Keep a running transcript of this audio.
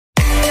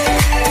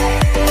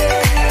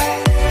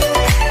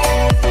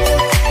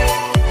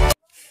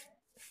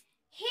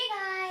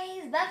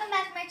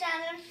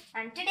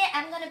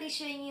I'm going to be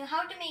showing you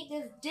how to make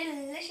this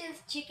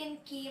delicious chicken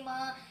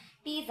keema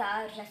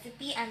pizza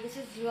recipe, and this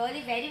is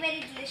really very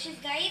delicious,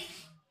 guys.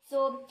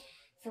 So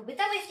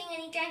without wasting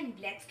any time,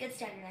 let's get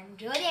started. I'm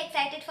really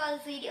excited for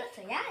this video,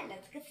 so yeah,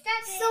 let's get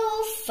started. So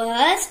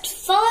first,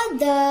 for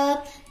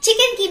the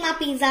chicken keema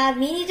pizza,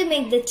 we need to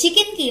make the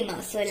chicken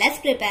keema. So let's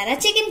prepare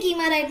a chicken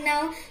keema right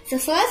now. So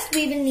first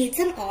we will need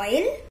some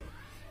oil.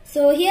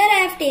 So here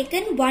I have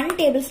taken 1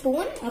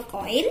 tablespoon of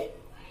oil.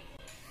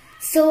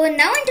 So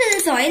now into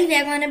this oil we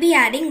are going to be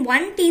adding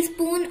 1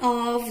 teaspoon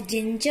of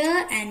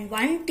ginger and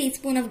 1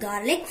 teaspoon of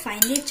garlic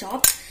finely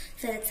chopped.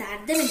 So let's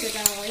add them into the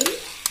oil.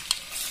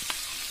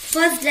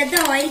 First let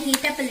the oil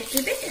heat up a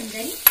little bit and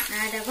then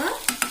add our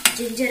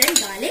ginger and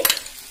garlic.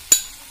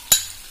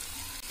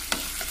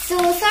 So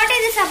saute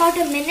this about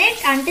a minute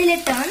until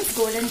it turns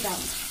golden brown.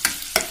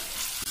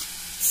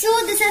 So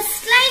this has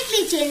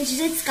slightly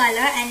changed its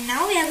color, and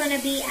now we are going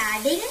to be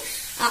adding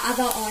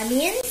our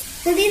onions.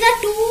 So these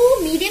are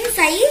 2 medium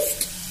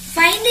sized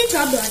finely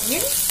chopped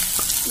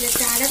onions. Let's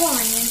add our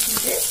onions in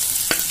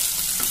this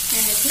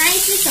and let's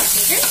nicely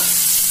saute this.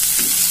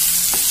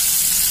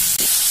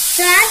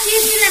 So as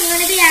usual, I'm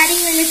going to be adding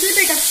a little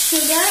bit of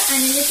sugar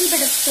and a little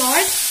bit of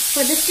salt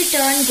for this to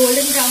turn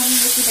golden brown a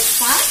little bit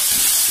fast.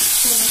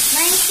 So let's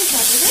nicely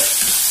saute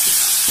this.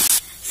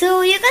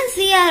 So you can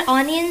see our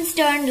onions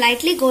turned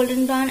lightly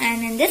golden brown,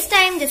 and in this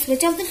time just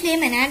switch off the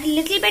flame and add a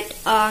little bit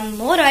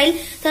more oil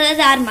so that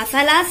our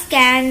masalas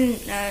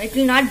it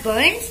will not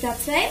burn. So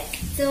that's why.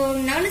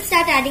 So now let's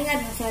start adding our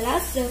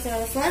masalas. So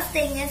the first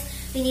thing is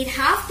we need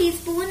half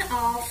teaspoon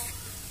of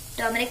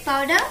turmeric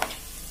powder,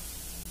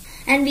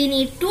 and we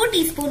need 2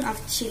 teaspoon of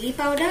chili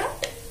powder.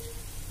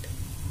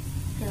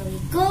 Here we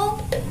go.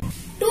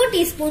 2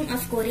 teaspoon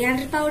of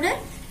coriander powder.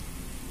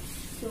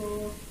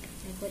 So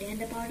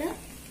coriander powder.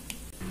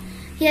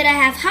 Here I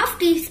have half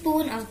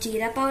teaspoon of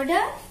jeera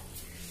powder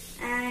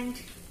and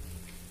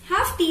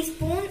half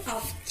teaspoon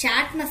of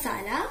chaat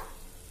masala.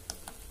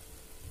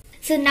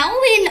 So now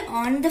we'll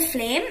on the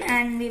flame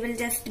and we will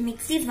just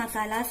mix these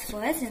masalas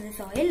first in this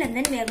oil, and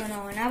then we are going to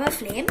on our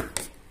flame.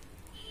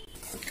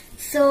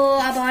 So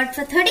about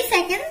for 30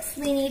 seconds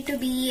we need to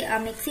be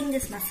mixing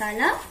this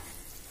masala.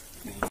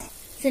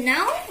 So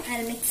now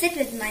I'll mix it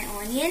with my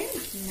onion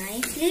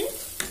nicely.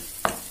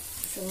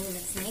 So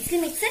let's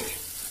nicely mix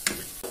it.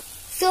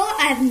 So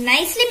I have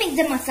nicely mixed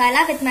the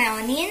masala with my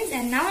onions,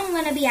 and now I'm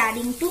going to be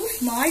adding 2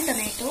 small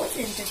tomatoes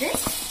into this.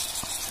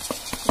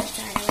 Let's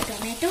add our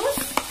tomatoes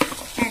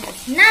and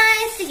let's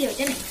nicely give it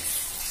a mix.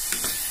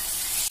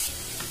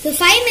 So 5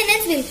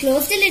 minutes we'll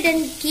close the lid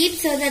and keep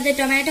so that the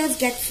tomatoes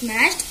get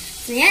smashed.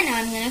 So yeah, now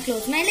I'm going to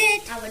close my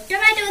lid. Our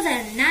tomatoes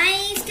are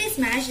nicely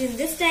smashed, and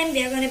this time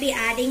we are going to be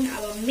adding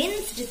our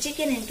minced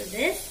chicken into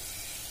this.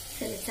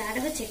 So let's add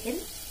our chicken.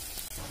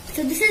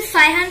 So this is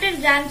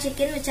 500 gram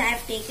chicken which I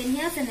have taken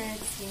here. So now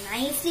let's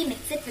nicely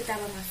mix it with our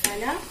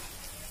masala.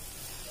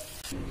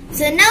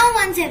 So now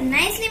once you have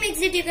nicely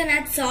mixed it, you can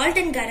add salt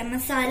and garam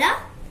masala.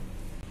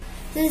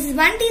 So this is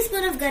 1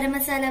 teaspoon of garam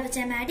masala which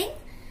I am adding,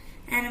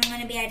 and I am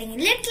going to be adding a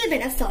little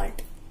bit of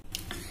salt.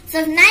 So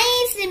I've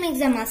nicely mixed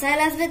the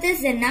masalas with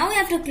this, and now we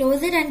have to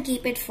close it and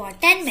keep it for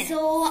 10 minutes.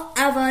 So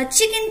our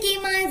chicken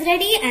keema is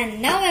ready,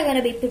 and now we are going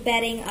to be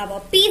preparing our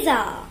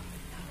pizza.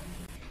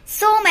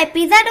 So my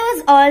pizza dough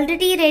is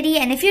already ready,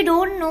 and if you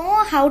don't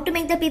know how to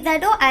make the pizza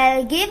dough,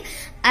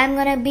 I'm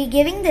gonna be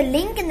giving the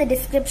link in the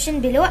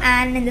description below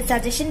and in the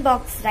suggestion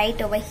box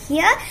right over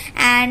here,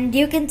 and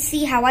you can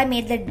see how I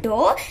made the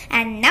dough.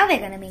 And now we're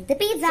gonna make the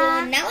pizza.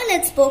 So now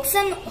let's poke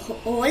some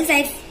holes.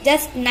 I've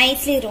just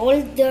nicely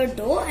rolled the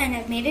dough and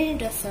I've made it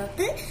into a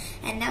circle,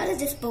 and now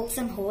let's just poke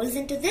some holes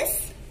into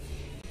this.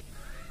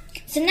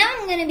 So now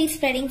I'm gonna be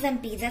spreading some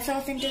pizza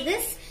sauce into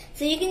this.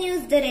 So you can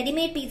use the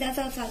ready-made pizza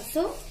sauce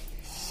also.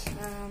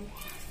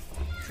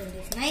 So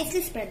just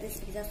nicely spread this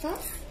pizza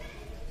sauce.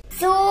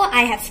 So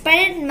I have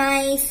spread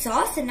my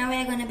sauce, and now we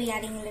are going to be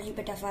adding a little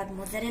bit of our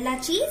mozzarella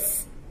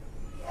cheese.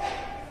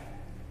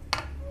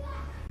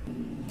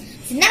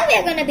 So now we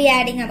are going to be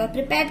adding our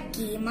prepared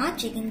keema,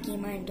 chicken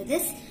keema into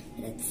this.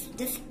 Let's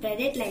just spread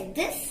it like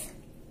this.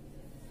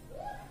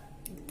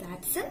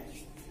 That's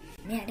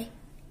it.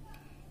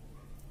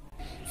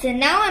 So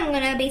now I'm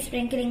going to be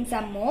sprinkling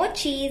some more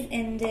cheese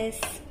in this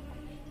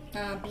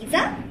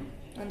pizza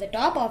on the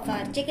top of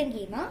our chicken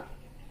keema.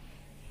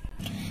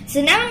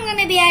 So now I'm going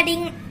to be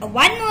adding 1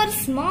 more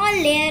small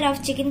layer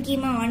of chicken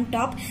keema on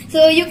top.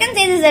 So you can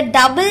say this is a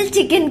double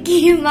chicken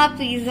keema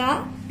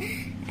pizza.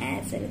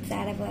 So let's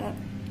add our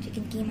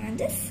chicken keema on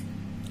this.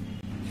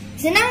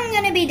 So now I'm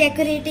going to be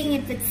decorating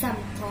it with some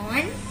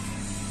corn.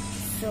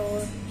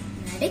 So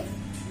adding.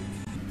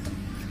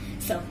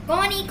 So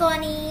corny.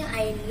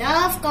 I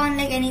love corn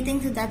like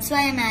anything, so that's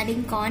why I'm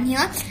adding corn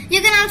here.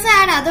 You can also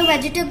add other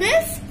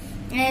vegetables.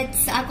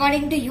 It's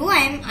according to you.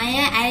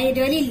 I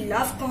really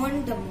love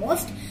corn the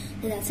most,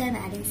 so that's why I'm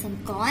adding some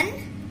corn.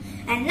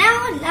 And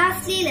now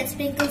lastly, let's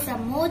sprinkle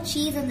some more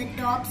cheese on the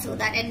top so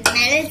that it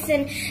melts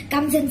and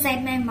comes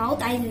inside my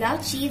mouth. I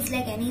love cheese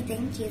like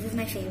anything. Cheese is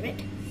my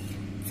favorite.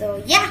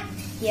 So yeah,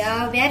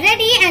 here we are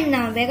ready, and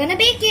now we're gonna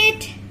bake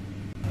it.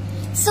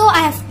 So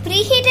I have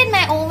preheated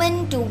my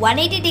oven to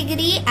 180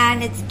 degree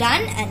and it's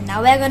done, and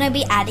now we're gonna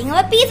be adding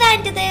our pizza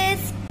into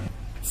this.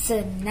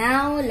 So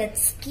now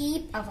let's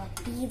keep our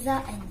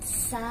pizza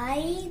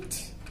inside.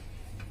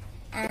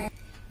 And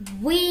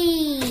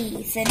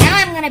so now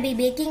I'm gonna be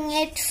baking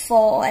it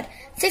for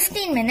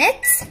 15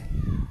 minutes.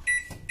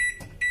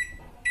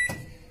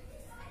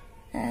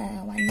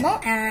 One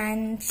more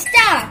and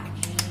start.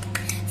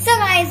 So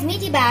guys,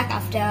 meet you back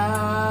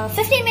after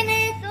 15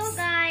 minutes. So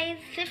guys,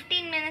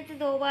 15 minutes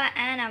is over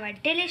and our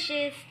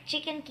delicious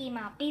chicken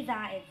keema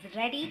pizza is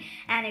ready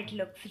and it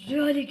looks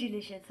really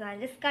delicious. So I'll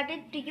just cut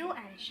it to you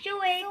and show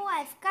it. So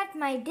I've cut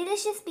my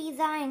delicious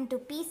pizza into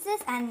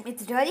pieces and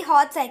it's really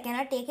hot, so I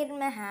cannot take it in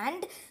my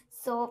hand.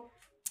 So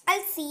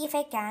I'll see if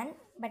I can,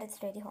 but it's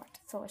really hot,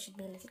 so I should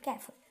be a little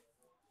careful.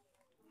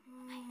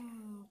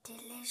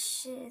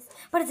 Delicious,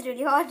 but it's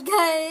really hot,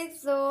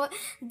 guys. So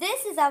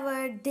this is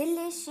our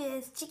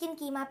delicious chicken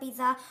keema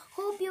pizza.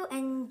 Hope you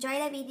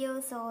enjoy the video.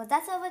 So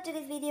that's all for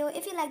today's video.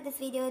 If you like this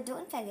video,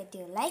 don't forget to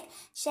like,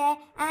 share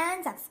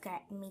and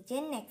subscribe. Meet you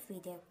in next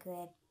video.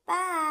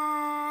 Goodbye.